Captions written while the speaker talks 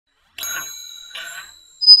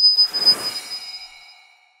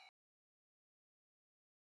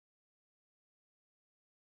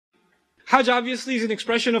Hajj obviously is an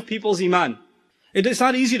expression of people's iman. It's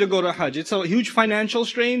not easy to go to Hajj. It's a huge financial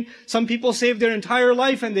strain. Some people save their entire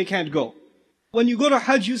life and they can't go. When you go to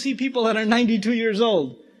Hajj, you see people that are 92 years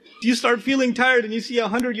old. You start feeling tired and you see a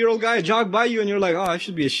 100-year-old guy jog by you and you're like, oh, I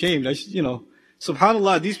should be ashamed.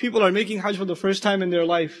 SubhanAllah, these people are making Hajj for the first time in their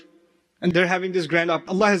life. And they're having this grand up.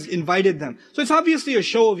 Allah has invited them. So it's obviously a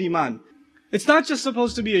show of iman. It's not just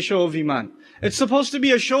supposed to be a show of iman. It's supposed to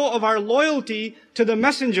be a show of our loyalty to the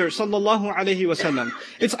Messenger sallallahu alaihi wasallam.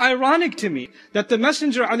 It's ironic to me that the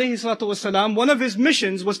Messenger alayhi salatu wasallam, one of his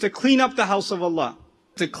missions was to clean up the house of Allah.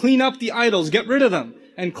 To clean up the idols, get rid of them,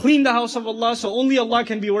 and clean the house of Allah so only Allah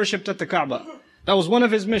can be worshipped at the Kaaba. That was one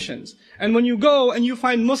of his missions. And when you go and you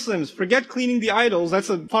find Muslims, forget cleaning the idols, that's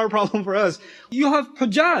a far problem for us. You have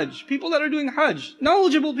Hujjaj, people that are doing Hajj,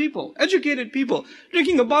 knowledgeable people, educated people,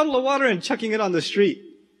 drinking a bottle of water and chucking it on the street.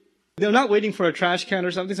 They're not waiting for a trash can or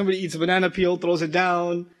something. Somebody eats a banana peel, throws it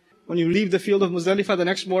down. When you leave the field of Muzdalifah the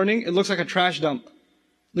next morning, it looks like a trash dump.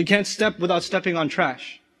 You can't step without stepping on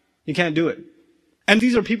trash. You can't do it. And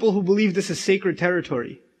these are people who believe this is sacred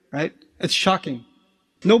territory, right? It's shocking.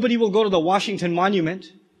 Nobody will go to the Washington Monument.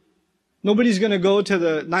 Nobody's going to go to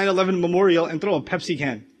the 9/11 Memorial and throw a Pepsi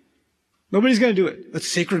can. Nobody's going to do it. It's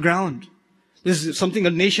sacred ground. This is something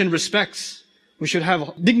a nation respects. We should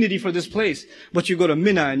have dignity for this place. But you go to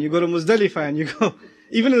Mina and you go to Muzdalifah and you go,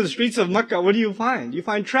 even in the streets of Makkah, what do you find? You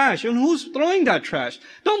find trash. And who's throwing that trash?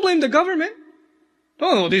 Don't blame the government.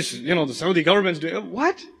 Oh, the Saudi government's doing it.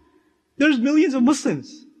 What? There's millions of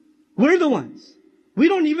Muslims. We're the ones. We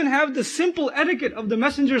don't even have the simple etiquette of the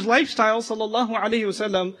Messenger's lifestyle, sallallahu alaihi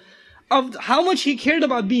wasallam, of how much he cared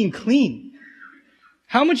about being clean.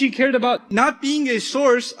 How much he cared about not being a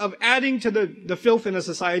source of adding to the filth in a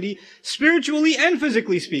society, spiritually and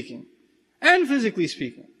physically speaking. And physically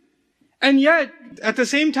speaking. And yet, at the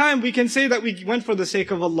same time, we can say that we went for the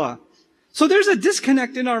sake of Allah. So there's a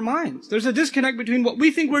disconnect in our minds. There's a disconnect between what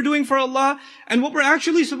we think we're doing for Allah and what we're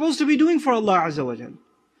actually supposed to be doing for Allah Azza wa Jal.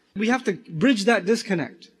 We have to bridge that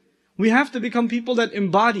disconnect. We have to become people that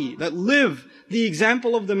embody, that live the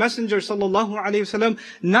example of the Messenger sallallahu alaihi wasallam,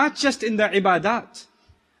 not just in the ibadat,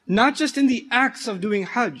 not just in the acts of doing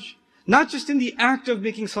Hajj, not just in the act of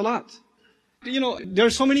making salat. There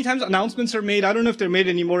are so many times announcements are made, I don't know if they're made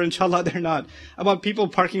anymore, inshallah they're not, about people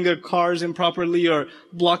parking their cars improperly or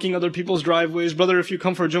blocking other people's driveways. Brother, if you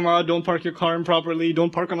come for Jum'ah, don't park your car improperly,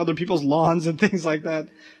 don't park on other people's lawns and things like that.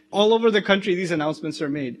 All over the country, these announcements are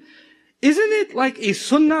made. Isn't it like a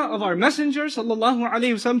sunnah of our Messenger, sallallahu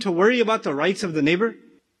alaihi wasallam, to worry about the rights of the neighbor?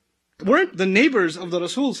 Weren't the neighbors of the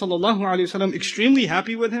Rasul, sallallahu alaihi wasallam, extremely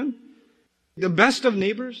happy with him? The best of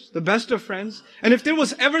neighbors, the best of friends. And if there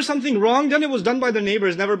was ever something wrong, then it was done by the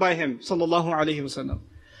neighbors, never by him, sallallahu alaihi wasallam.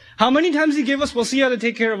 How many times he gave us wasiyah to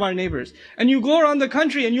take care of our neighbors. And you go around the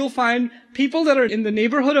country and you'll find people that are in the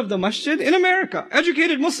neighborhood of the masjid in America.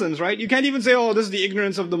 Educated Muslims, right? You can't even say, oh, this is the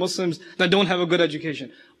ignorance of the Muslims that don't have a good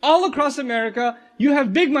education. All across America, you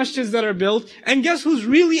have big masjids that are built. And guess who's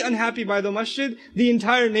really unhappy by the masjid? The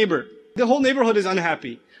entire neighbor. The whole neighborhood is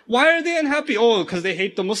unhappy. Why are they unhappy? Oh, because they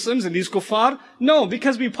hate the Muslims and these kuffar? No,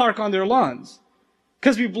 because we park on their lawns.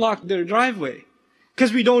 Because we block their driveway.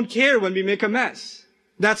 Because we don't care when we make a mess.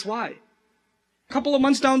 That's why. A couple of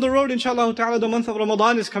months down the road, inshallah ta'ala, the month of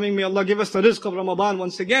Ramadan is coming. May Allah give us the rizq of Ramadan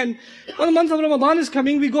once again. When the month of Ramadan is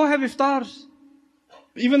coming, we go have iftars.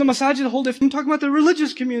 Even the masajid hold iftar. I'm talking about the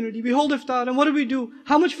religious community. We hold iftar. And what do?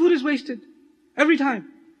 How much food is wasted? Every time.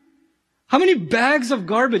 How many bags of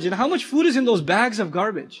garbage and how much food is in those bags of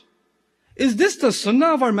garbage? Is this the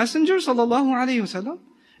sunnah of our Messenger, sallallahu alaihi wasallam?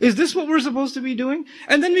 Is this what we're supposed to be doing?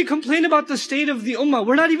 And then we complain about the state of the ummah.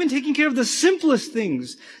 We're not even taking care of the simplest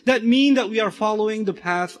things that mean that we are following the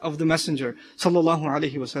path of the Messenger, sallallahu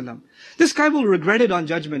alaihi wasallam. This guy will regret it on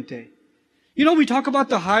Judgment Day. We talk about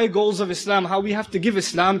the high goals of Islam, how we have to give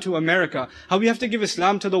Islam to America, how we have to give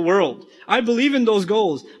Islam to the world. I believe in those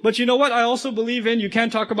goals. But you know what? I also believe in, you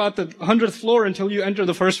can't talk about the 100th floor until you enter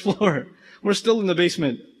the first floor. We're still in the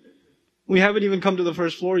basement. We haven't even come to the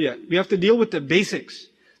first floor yet. We have to deal with the basics.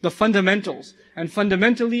 The fundamentals. And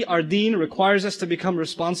fundamentally, our deen requires us to become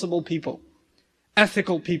responsible people.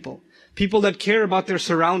 Ethical people. People that care about their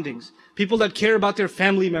surroundings. People that care about their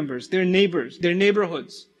family members, their neighbors, their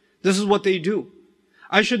neighborhoods. This is what they do.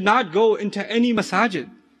 I should not go into any masajid.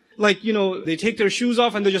 They take their shoes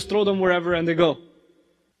off and they just throw them wherever and they go.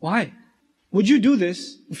 Why? Would you do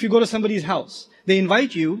this if you go to somebody's house? They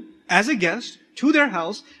invite you as a guest to their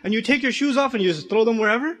house and you take your shoes off and you just throw them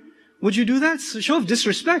wherever? Would you do that? It's a show of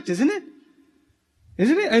disrespect, isn't it?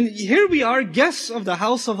 Isn't it? And here we are, guests of the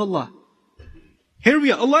house of Allah. Here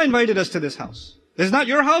we are. Allah invited us to this house. This is not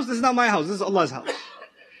your house, this is not my house, this is Allah's house.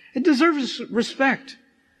 It deserves respect.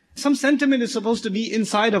 Some sentiment is supposed to be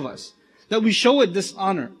inside of us, that we show it this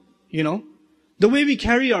honor, The way we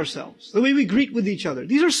carry ourselves, the way we greet with each other.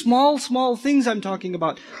 These are small, small things I'm talking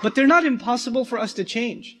about, but they're not impossible for us to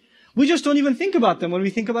change. We just don't even think about them when we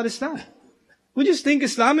think about Islam. We just think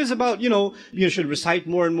Islam is about, you should recite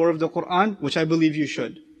more and more of the Qur'an, which I believe you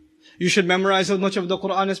should. You should memorize as much of the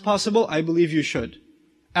Qur'an as possible. I believe you should.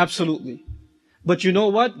 Absolutely. But you know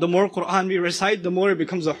what? The more Qur'an we recite, the more it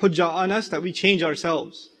becomes a hujjah on us that we change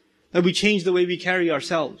ourselves. That we change the way we carry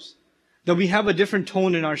ourselves. That we have a different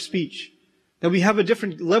tone in our speech. That we have a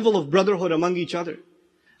different level of brotherhood among each other.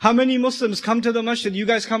 How many Muslims come to the masjid? You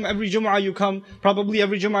guys come every Jum'ah, you come. Probably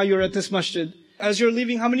every Jum'ah you're at this masjid. As you're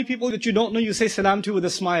leaving, how many people that you don't know you say salam to with a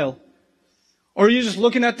smile? Or you're just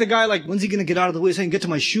looking at the guy like, when's he going to get out of the way so I can get to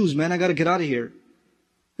my shoes, man? I got to get out of here.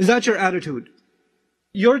 Is that your attitude?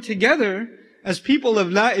 You're together as people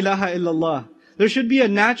of La ilaha illallah. There should be a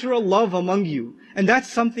natural love among you. And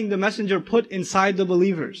that's something the Messenger put inside the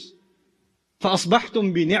believers.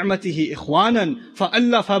 فَأَصْبَحْتُمْ بِنِعْمَتِهِ إِخْوَانًا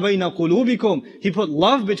فَأَلَّفَ بَيْنَ قُلُوبِكُمْ. He put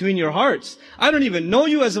love between your hearts. I don't even know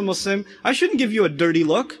you as a Muslim. I shouldn't give you a dirty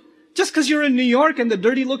look. Just because you're in New York and the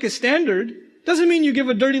dirty look is standard, doesn't mean you give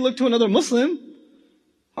a dirty look to another Muslim.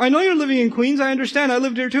 I know you're living in Queens. I understand. I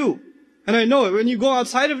lived here too. And I know it. When you go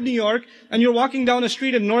outside of New York and you're walking down a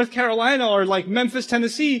street in North Carolina or like Memphis,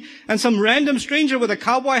 Tennessee, and some random stranger with a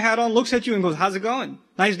cowboy hat on looks at you and goes, how's it going?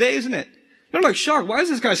 Nice day, isn't it? They're like shocked. Why is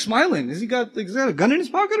this guy smiling? Is he got a gun in his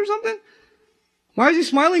pocket or something? Why is he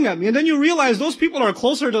smiling at me? And then you realize those people are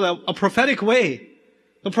closer to a prophetic way.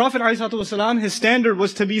 The Prophet ﷺ, his standard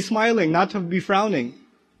was to be smiling, not to be frowning.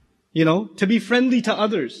 To be friendly to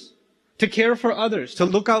others, to care for others, to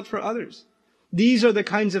look out for others. These are the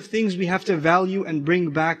kinds of things we have to value and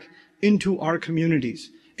bring back into our communities,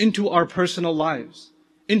 into our personal lives,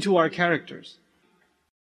 into our characters.